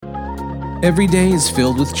Every day is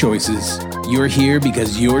filled with choices. You're here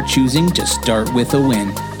because you're choosing to start with a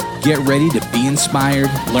win. Get ready to be inspired,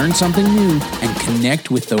 learn something new, and connect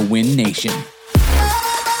with the Win Nation.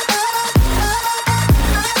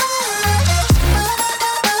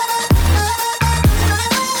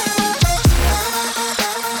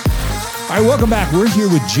 All right, welcome back. We're here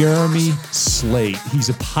with Jeremy Slate. He's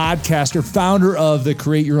a podcaster, founder of the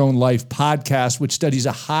Create Your Own Life podcast, which studies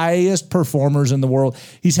the highest performers in the world.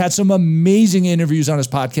 He's had some amazing interviews on his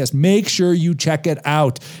podcast. Make sure you check it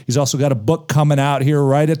out. He's also got a book coming out here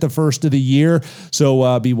right at the first of the year,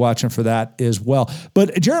 so be watching for that as well.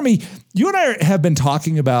 But Jeremy, you and I have been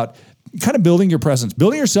talking about kind of building your presence,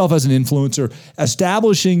 building yourself as an influencer,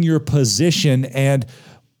 establishing your position, and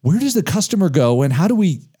where does the customer go, and how do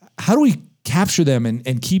we capture them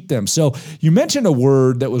and keep them? So you mentioned a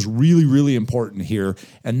word that was really, really important here,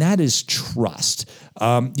 and that is trust.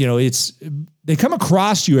 They come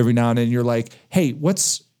across you every now and then. You're like, hey,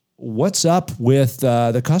 what's up with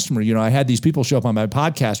the customer? You know, I had these people show up on my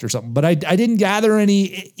podcast or something, but I didn't gather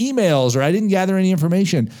any emails or I didn't gather any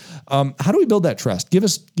information. How do we build that trust? Give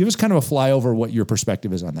us kind of a flyover what your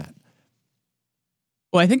perspective is on that.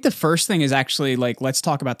 Well, I think the first thing is actually let's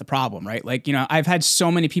talk about the problem, right? I've had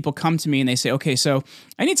so many people come to me and they say, okay, so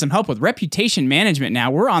I need some help with reputation management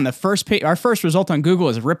now. We're on the first page. Our first result on Google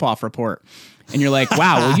is a ripoff report. And you're like,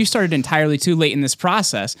 wow, well, you started entirely too late in this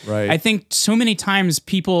process. Right. I think so many times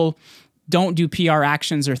people don't do PR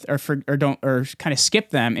actions or kind of skip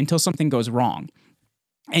them until something goes wrong.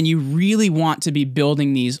 And you really want to be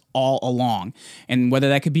building these all along. And whether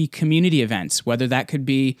that could be community events, whether that could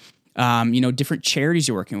be different charities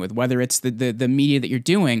you're working with, whether it's the media that you're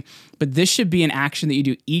doing, but this should be an action that you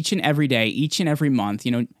do each and every day, each and every month,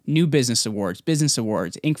 new business awards,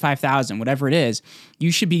 Inc. 5000, whatever it is, you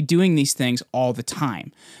should be doing these things all the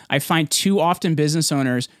time. I find too often business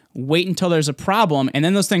owners wait until there's a problem, and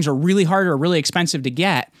then those things are really hard or really expensive to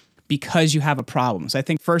get because you have a problem. So I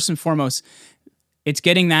think first and foremost, it's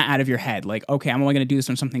getting that out of your head. Like, okay, I'm only going to do this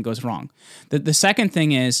when something goes wrong. The second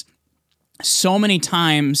thing is, so many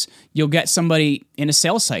times you'll get somebody in a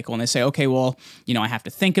sales cycle and they say, okay, well, I have to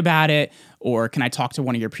think about it, or can I talk to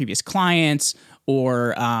one of your previous clients,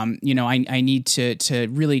 or, I need to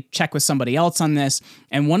really check with somebody else on this.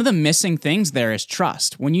 And one of the missing things there is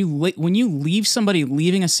trust. When you leave somebody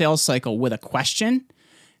leaving a sales cycle with a question,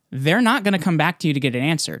 they're not going to come back to you to get it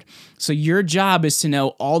answered. So your job is to know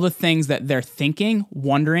all the things that they're thinking,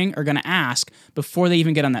 wondering, or going to ask before they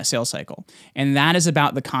even get on that sales cycle. And that is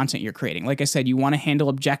about the content you're creating. Like I said, you want to handle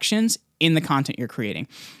objections in the content you're creating.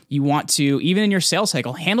 You want to, even in your sales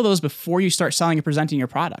cycle, handle those before you start selling and presenting your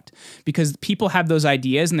product, because people have those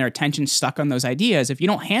ideas and their attention's stuck on those ideas. If you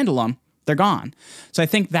don't handle them, they're gone. So I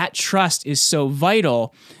think that trust is so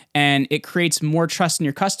vital, and it creates more trust in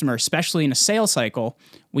your customer, especially in a sales cycle,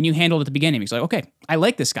 when you handle it at the beginning. He's like, okay, I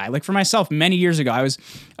like this guy. Like for myself, many years ago,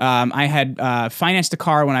 I had financed a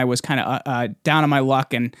car when I was kind of down on my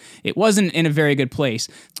luck, and it wasn't in a very good place.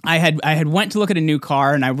 I had went to look at a new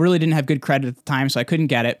car, and I really didn't have good credit at the time, so I couldn't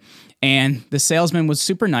get it. And the salesman was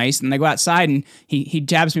super nice, and I go outside, and he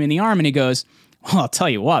jabs me in the arm, and he goes, well, I'll tell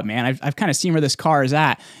you what, man, I've kind of seen where this car is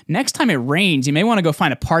at. Next time it rains, you may want to go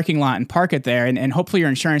find a parking lot and park it there, and hopefully your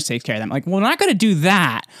insurance takes care of them. I'm like, well, I'm not going to do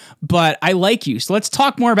that, but I like you. So let's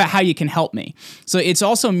talk more about how you can help me. So it's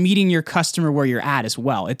also meeting your customer where you're at as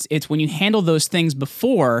well. It's when you handle those things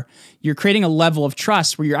before, you're creating a level of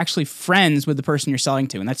trust where you're actually friends with the person you're selling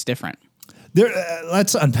to, and that's different.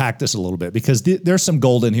 Let's unpack this a little bit, because there's some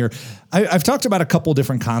gold in here. I've talked about a couple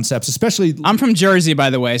different concepts, especially. I'm from Jersey, by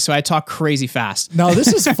the way, so I talk crazy fast. No,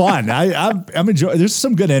 this is fun. I'm enjoying. There's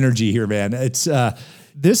some good energy here, man.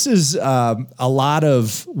 This is a lot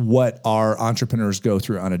of what our entrepreneurs go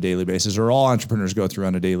through on a daily basis, or all entrepreneurs go through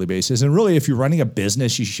on a daily basis. And really, if you're running a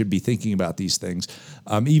business, you should be thinking about these things.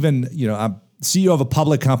 I'm CEO of a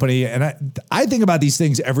public company, and I think about these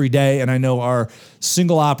things every day, and I know our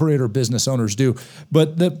single operator business owners do.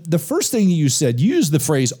 But the first thing you said, you used the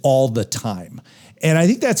phrase all the time. And I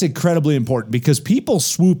think that's incredibly important, because people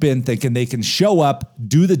swoop in thinking they can show up,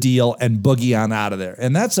 do the deal, and boogie on out of there.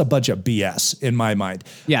 And that's a bunch of BS in my mind.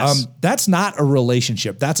 Yes. That's not a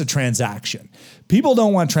relationship. That's a transaction. People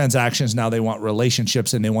don't want transactions now. They want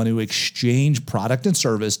relationships, and they want to exchange product and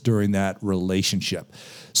service during that relationship.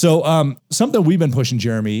 So something we've been pushing,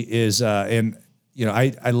 Jeremy, is, I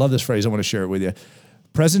love this phrase. I want to share it with you.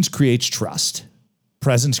 Presence creates trust.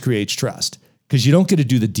 Presence creates trust, because you don't get to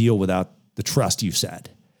do the deal without the trust you've said.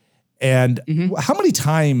 And how many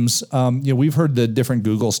times, we've heard the different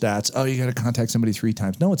Google stats. Oh, you got to contact somebody 3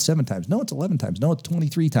 times. No, it's 7 times. No, it's 11 times. No, it's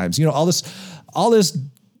 23 times. All this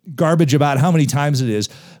garbage about how many times it is.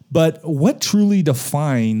 But what truly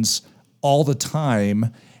defines all the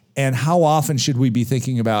time, and how often should we be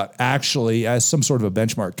thinking about actually as some sort of a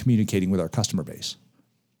benchmark communicating with our customer base?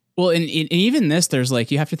 Well, and even this, there's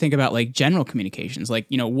like, you have to think about like general communications, like,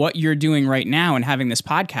 what you're doing right now and having this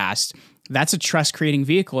podcast, that's a trust creating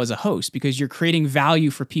vehicle as a host, because you're creating value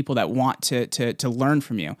for people that want to learn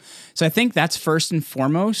from you. So I think that's first and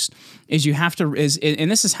foremost is you have to,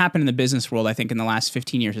 and this has happened in the business world, I think in the last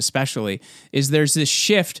 15 years, especially, is there's this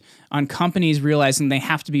shift on companies realizing they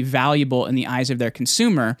have to be valuable in the eyes of their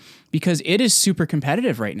consumer, because it is super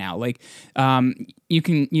competitive right now. Like, you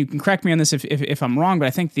can correct me on this if I'm wrong, but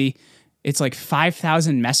I think it's like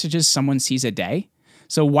 5,000 messages someone sees a day.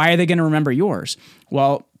 So why are they going to remember yours?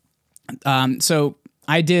 Well, so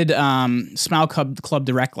I did Smile Club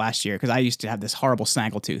Direct last year because I used to have this horrible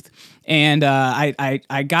snaggle tooth, and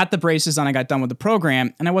I got the braces and I got done with the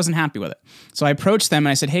program and I wasn't happy with it. So I approached them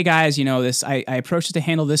and I said, "Hey guys, I approached it to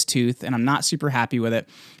handle this tooth and I'm not super happy with it."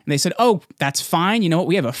 And they said, "Oh, that's fine. You know what?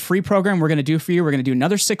 We have a free program we're going to do for you. We're going to do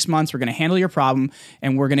another 6 months. We're going to handle your problem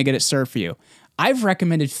and we're going to get it served for you." I've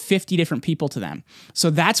recommended 50 different people to them. So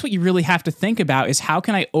that's what you really have to think about, is how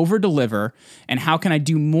can I over deliver and how can I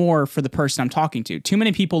do more for the person I'm talking to? Too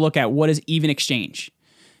many people look at what is even exchange.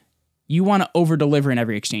 You want to over deliver in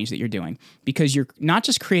every exchange that you're doing, because you're not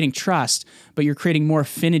just creating trust, but you're creating more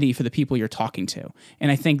affinity for the people you're talking to. And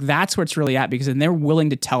I think that's where it's really at, because then they're willing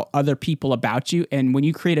to tell other people about you. And when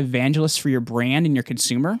you create evangelists for your brand and your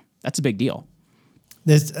consumer, that's a big deal.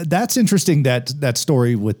 That's interesting, that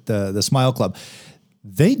story with the Smile Club.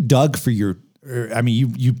 They dug for you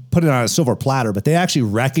put it on a silver platter, but they actually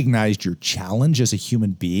recognized your challenge as a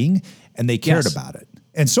human being and they cared about it.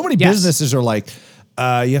 And so many businesses are like,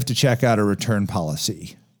 you have to check out a return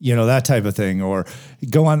policy, that type of thing, or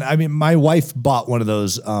go on. I mean, my wife bought one of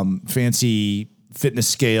those fancy fitness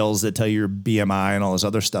scales that tell you your BMI and all this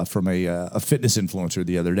other stuff from a fitness influencer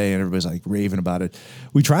the other day, and everybody's like raving about it.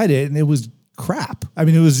 We tried it and it was crap. I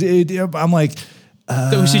mean, I'm like,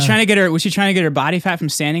 so was she trying to get her body fat from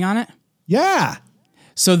standing on it? Yeah.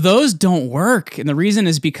 So those don't work. And the reason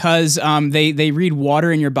is because they read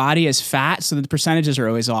water in your body as fat. So the percentages are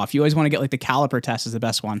always off. You always want to get like the caliper test is the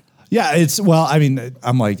best one. Yeah.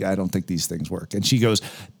 I'm like, I don't think these things work. And she goes,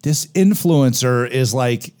 this influencer is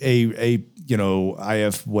like a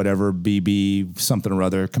IF whatever, BB something or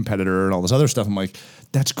other competitor and all this other stuff. I'm like,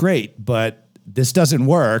 that's great, but this doesn't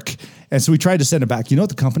work. And so we tried to send it back. You know what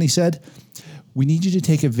the company said? We need you to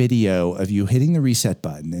take a video of you hitting the reset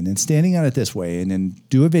button and then standing on it this way, and then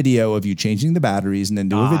do a video of you changing the batteries, and then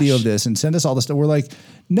do a video of this and send us all this stuff. We're like,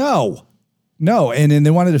 no. And then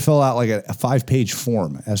they wanted to fill out like a 5-page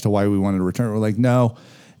form as to why we wanted to return it. We're like, no,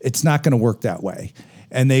 it's not going to work that way.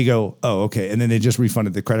 And they go, oh, okay. And then they just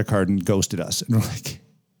refunded the credit card and ghosted us. And we're like,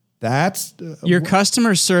 that's your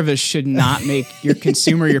customer service should not make your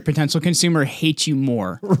potential consumer hate you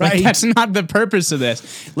more. Right. Like, that's not the purpose of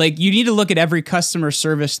this. Like, you need to look at every customer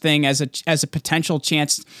service thing as a potential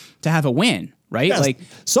chance to have a win, right? Yes. Like,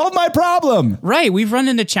 solve my problem. Right. We've run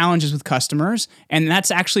into challenges with customers, and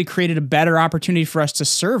that's actually created a better opportunity for us to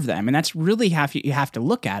serve them. And that's really you have to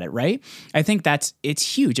look at it, right? I think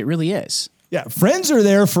it's huge. It really is. Yeah. Friends are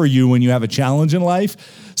there for you when you have a challenge in life.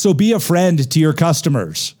 So be a friend to your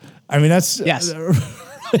customers. I mean, that's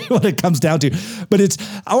what it comes down to. But it's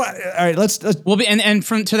all right. Let's and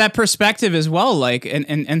from to that perspective as well. Like, and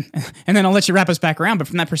then I'll let you wrap us back around. But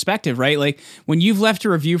from that perspective, right? Like, when you've left a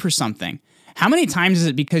review for something, how many times is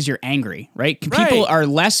it because you're angry, right? People are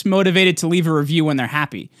less motivated to leave a review when they're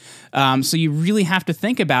happy. So you really have to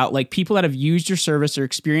think about, like, people that have used your service or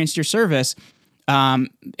experienced your service.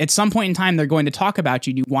 At some point in time, they're going to talk about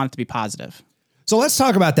you, and you want it to be positive. So let's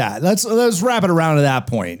talk about that. Let's wrap it around to that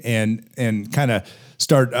point and kind of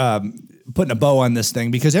start putting a bow on this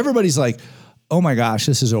thing, because everybody's like, oh my gosh,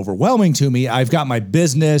 this is overwhelming to me. I've got my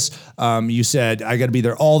business. You said I got to be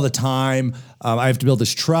there all the time. I have to build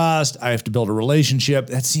this trust. I have to build a relationship.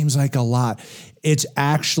 That seems like a lot. It's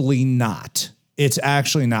actually not. It's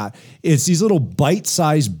these little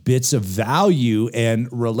bite-sized bits of value and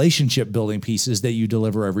relationship building pieces that you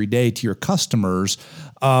deliver every day to your customers.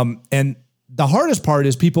 And the hardest part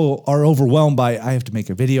is people are overwhelmed by, I have to make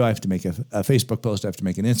a video, I have to make a Facebook post, I have to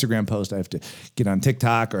make an Instagram post, I have to get on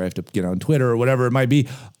TikTok, or I have to get on Twitter, or whatever it might be.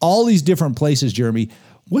 All these different places, Jeremy.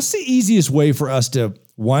 What's the easiest way for us to,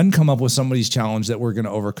 one, come up with somebody's challenge that we're going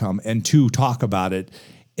to overcome, and two, talk about it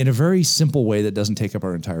in a very simple way that doesn't take up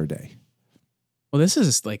our entire day? Well, this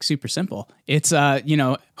is like super simple. It's,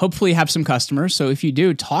 hopefully have some customers. So if you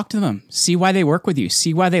do, talk to them, see why they work with you,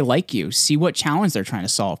 see why they like you, see what challenge they're trying to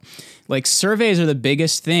solve. Like, surveys are the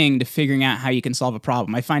biggest thing to figuring out how you can solve a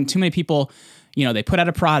problem. I find too many people They put out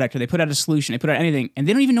a product or they put out a solution, they put out anything, and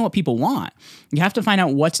they don't even know what people want. You have to find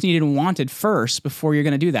out what's needed and wanted first before you're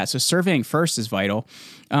going to do that. So surveying first is vital.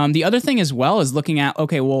 The other thing as well is looking at,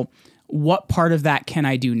 okay, well, what part of that can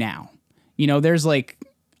I do now? There's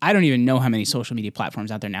I don't even know how many social media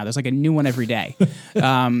platforms out there now. There's a new one every day.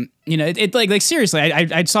 Seriously,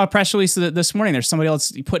 I saw a press release this morning. There's somebody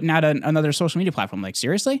else putting out another social media platform.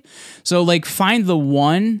 Seriously? So find the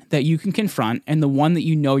one that you can confront and the one that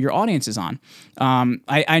your audience is on.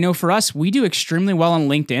 I know for us, we do extremely well on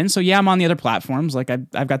LinkedIn. So yeah, I'm on the other platforms. I've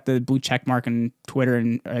got the blue check mark on Twitter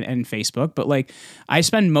and Facebook, but I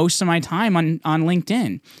spend most of my time on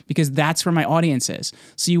LinkedIn because that's where my audience is.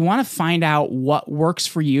 So you want to find out what works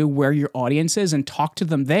for you, where your audience is, and talk to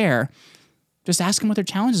them there. Just ask them what their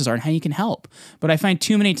challenges are and how you can help. But I find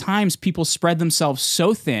too many times people spread themselves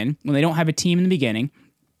so thin when they don't have a team in the beginning,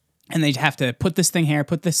 and they have to put this thing here,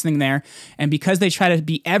 put this thing there. And because they try to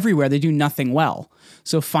be everywhere, they do nothing well.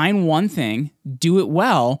 So find one thing, do it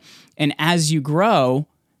well, and as you grow,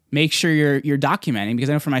 make sure you're documenting.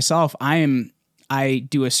 Because I know for myself, I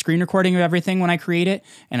do a screen recording of everything when I create it,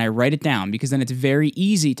 and I write it down, because then it's very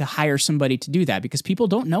easy to hire somebody to do that, because people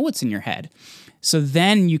don't know what's in your head. So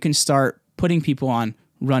then you can start putting people on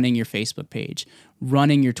running your Facebook page,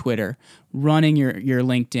 running your Twitter, running your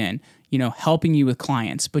LinkedIn, helping you with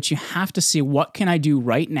clients. But you have to see, what can I do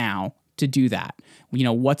right now to do that?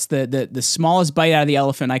 What's the smallest bite out of the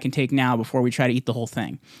elephant I can take now before we try to eat the whole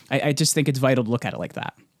thing? I just think it's vital to look at it like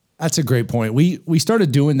that. That's a great point. We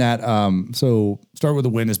started doing that. So Start With a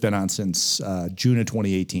Win has been on since June of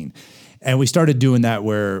 2018. And we started doing that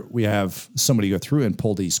where we have somebody go through and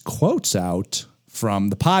pull these quotes out from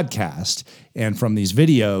the podcast and from these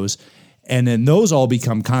videos. And then those all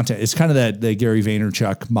become content. It's kind of the Gary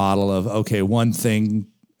Vaynerchuk model of, okay, one thing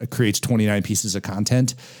creates 29 pieces of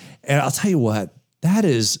content. And I'll tell you what, that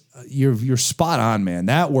is, you're spot on, man.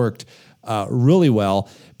 That worked really well,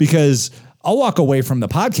 because I'll walk away from the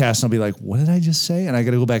podcast and I'll be like, what did I just say? And I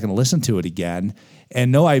got to go back and listen to it again.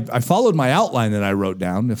 And no, I followed my outline that I wrote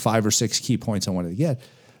down, the 5 or 6 key points I wanted to get.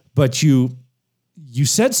 But you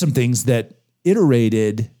said some things that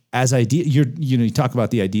iterated as idea. You talk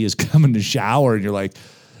about the ideas come in the shower, and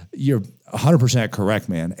you're 100% correct,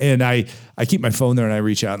 man. And I keep my phone there and I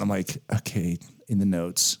reach out and I'm like, okay, in the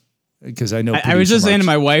notes. Because I know I was just saying to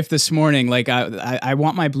my wife this morning, I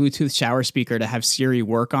want my Bluetooth shower speaker to have Siri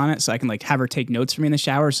work on it, so I can have her take notes for me in the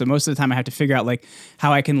shower. So most of the time I have to figure out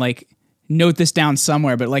how I can note this down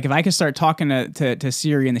somewhere. But if I can start talking to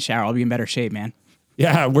Siri in the shower, I'll be in better shape, man.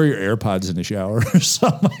 Yeah, wear your AirPods in the shower or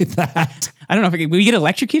something like that. I don't know will you get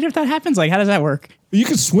electrocuted if that happens? How does that work? You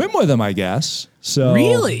can swim with them, I guess. So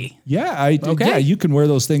really? Yeah, yeah, you can wear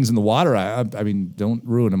those things in the water. I mean, don't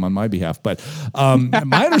ruin them on my behalf. But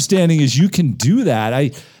my understanding is you can do that.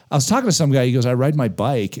 I was talking to some guy. He goes, I ride my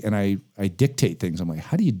bike and I dictate things. I'm like,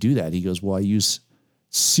 how do you do that? He goes, well, I use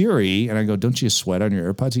Siri. And I go, don't you sweat on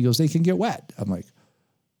your AirPods? He goes, they can get wet. I'm like,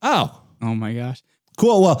 oh my gosh.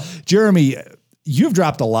 Cool. Well, Jeremy, you've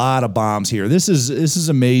dropped a lot of bombs here. This is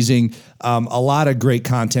amazing. A lot of great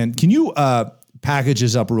content. Can you package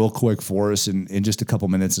this up real quick for us in just a couple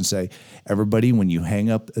minutes and say, everybody, when you hang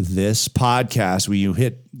up this podcast, when you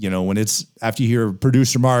hit, when it's after you hear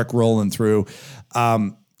producer Mark rolling through,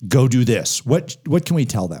 go do this. What can we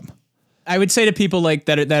tell them? I would say to people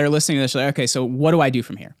that are listening to this, okay, so what do I do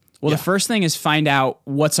from here? Well, The first thing is find out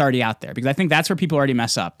what's already out there, because I think that's where people already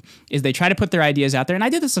mess up, is they try to put their ideas out there. And I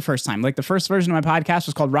did this the first time. The first version of my podcast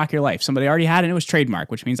was called Rock Your Life. Somebody already had it, and it was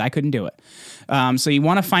trademark, which means I couldn't do it. So you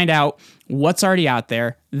want to find out what's already out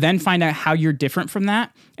there, then find out how you're different from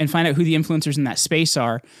that, and find out who the influencers in that space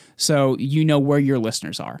are, so you know where your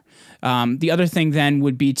listeners are. The other thing then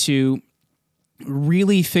would be to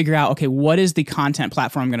really figure out, okay, what is the content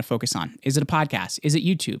platform I'm going to focus on? Is it a podcast? Is it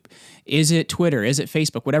YouTube? Is it Twitter? Is it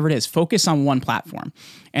Facebook? Whatever it is, focus on one platform.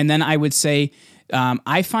 And then I would say,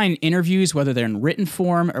 I find interviews, whether they're in written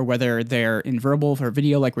form or whether they're in verbal or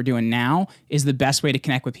video like we're doing now, is the best way to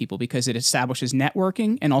connect with people, because it establishes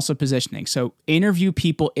networking and also positioning. So interview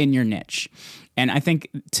people in your niche. And I think,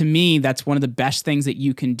 to me, that's one of the best things that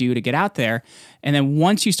you can do to get out there. And then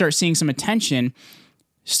once you start seeing some attention,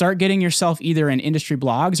 start getting yourself either in industry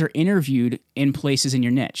blogs or interviewed in places in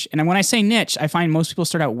your niche. And when I say niche, I find most people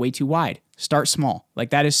start out way too wide. Start small.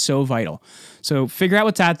 That is so vital. So figure out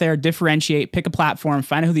what's out there, differentiate, pick a platform,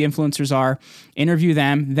 find out who the influencers are, interview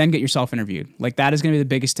them, then get yourself interviewed. That is going to be the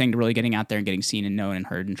biggest thing to really getting out there and getting seen and known and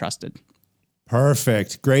heard and trusted.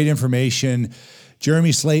 Perfect. Great information.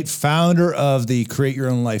 Jeremy Slate, founder of the Create Your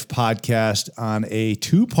Own Life podcast, on a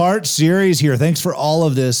 2-part series here. Thanks for all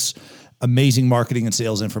of this amazing marketing and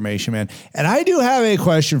sales information, man. And I do have a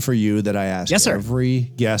question for you that I ask Yes, sir.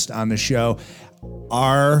 every guest on the show.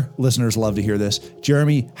 Our listeners love to hear this.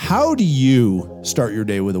 Jeremy, how do you start your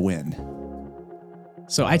day with a win?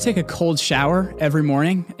 So I take a cold shower every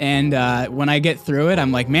morning, and when I get through it,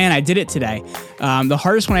 I'm like, man, I did it today. The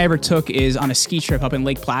hardest one I ever took is on a ski trip up in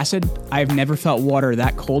Lake Placid. I've never felt water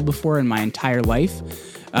that cold before in my entire life.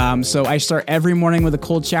 So I start every morning with a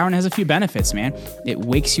cold shower, and it has a few benefits, man. It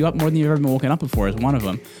wakes you up more than you've ever been woken up before is one of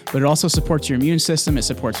them. But it also supports your immune system. It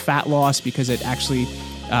supports fat loss because it actually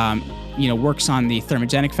works on the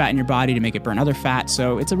thermogenic fat in your body to make it burn other fat.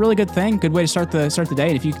 So it's a really good thing. Good way to start the day.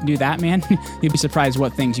 And if you can do that, man, you'll be surprised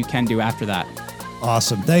what things you can do after that.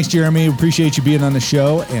 Awesome. Thanks, Jeremy. Appreciate you being on the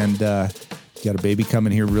show. And you got a baby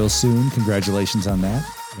coming here real soon. Congratulations on that.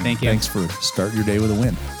 And Thank you. Thanks for starting your day with a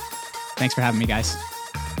win. Thanks for having me, guys.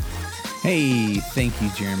 Hey, thank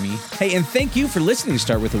you, Jeremy. Hey, and thank you for listening to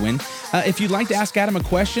Start With a Win. If you'd like to ask Adam a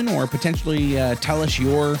question or potentially tell us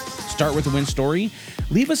your Start With a Win story,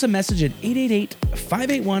 leave us a message at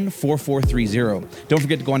 888-581-4430. Don't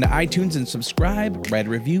forget to go onto iTunes and subscribe, write a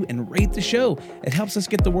review, and rate the show. It helps us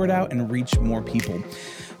get the word out and reach more people.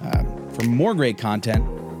 For more great content,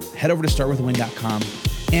 head over to startwithawin.com.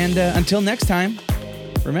 And until next time,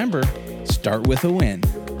 remember, start with a win.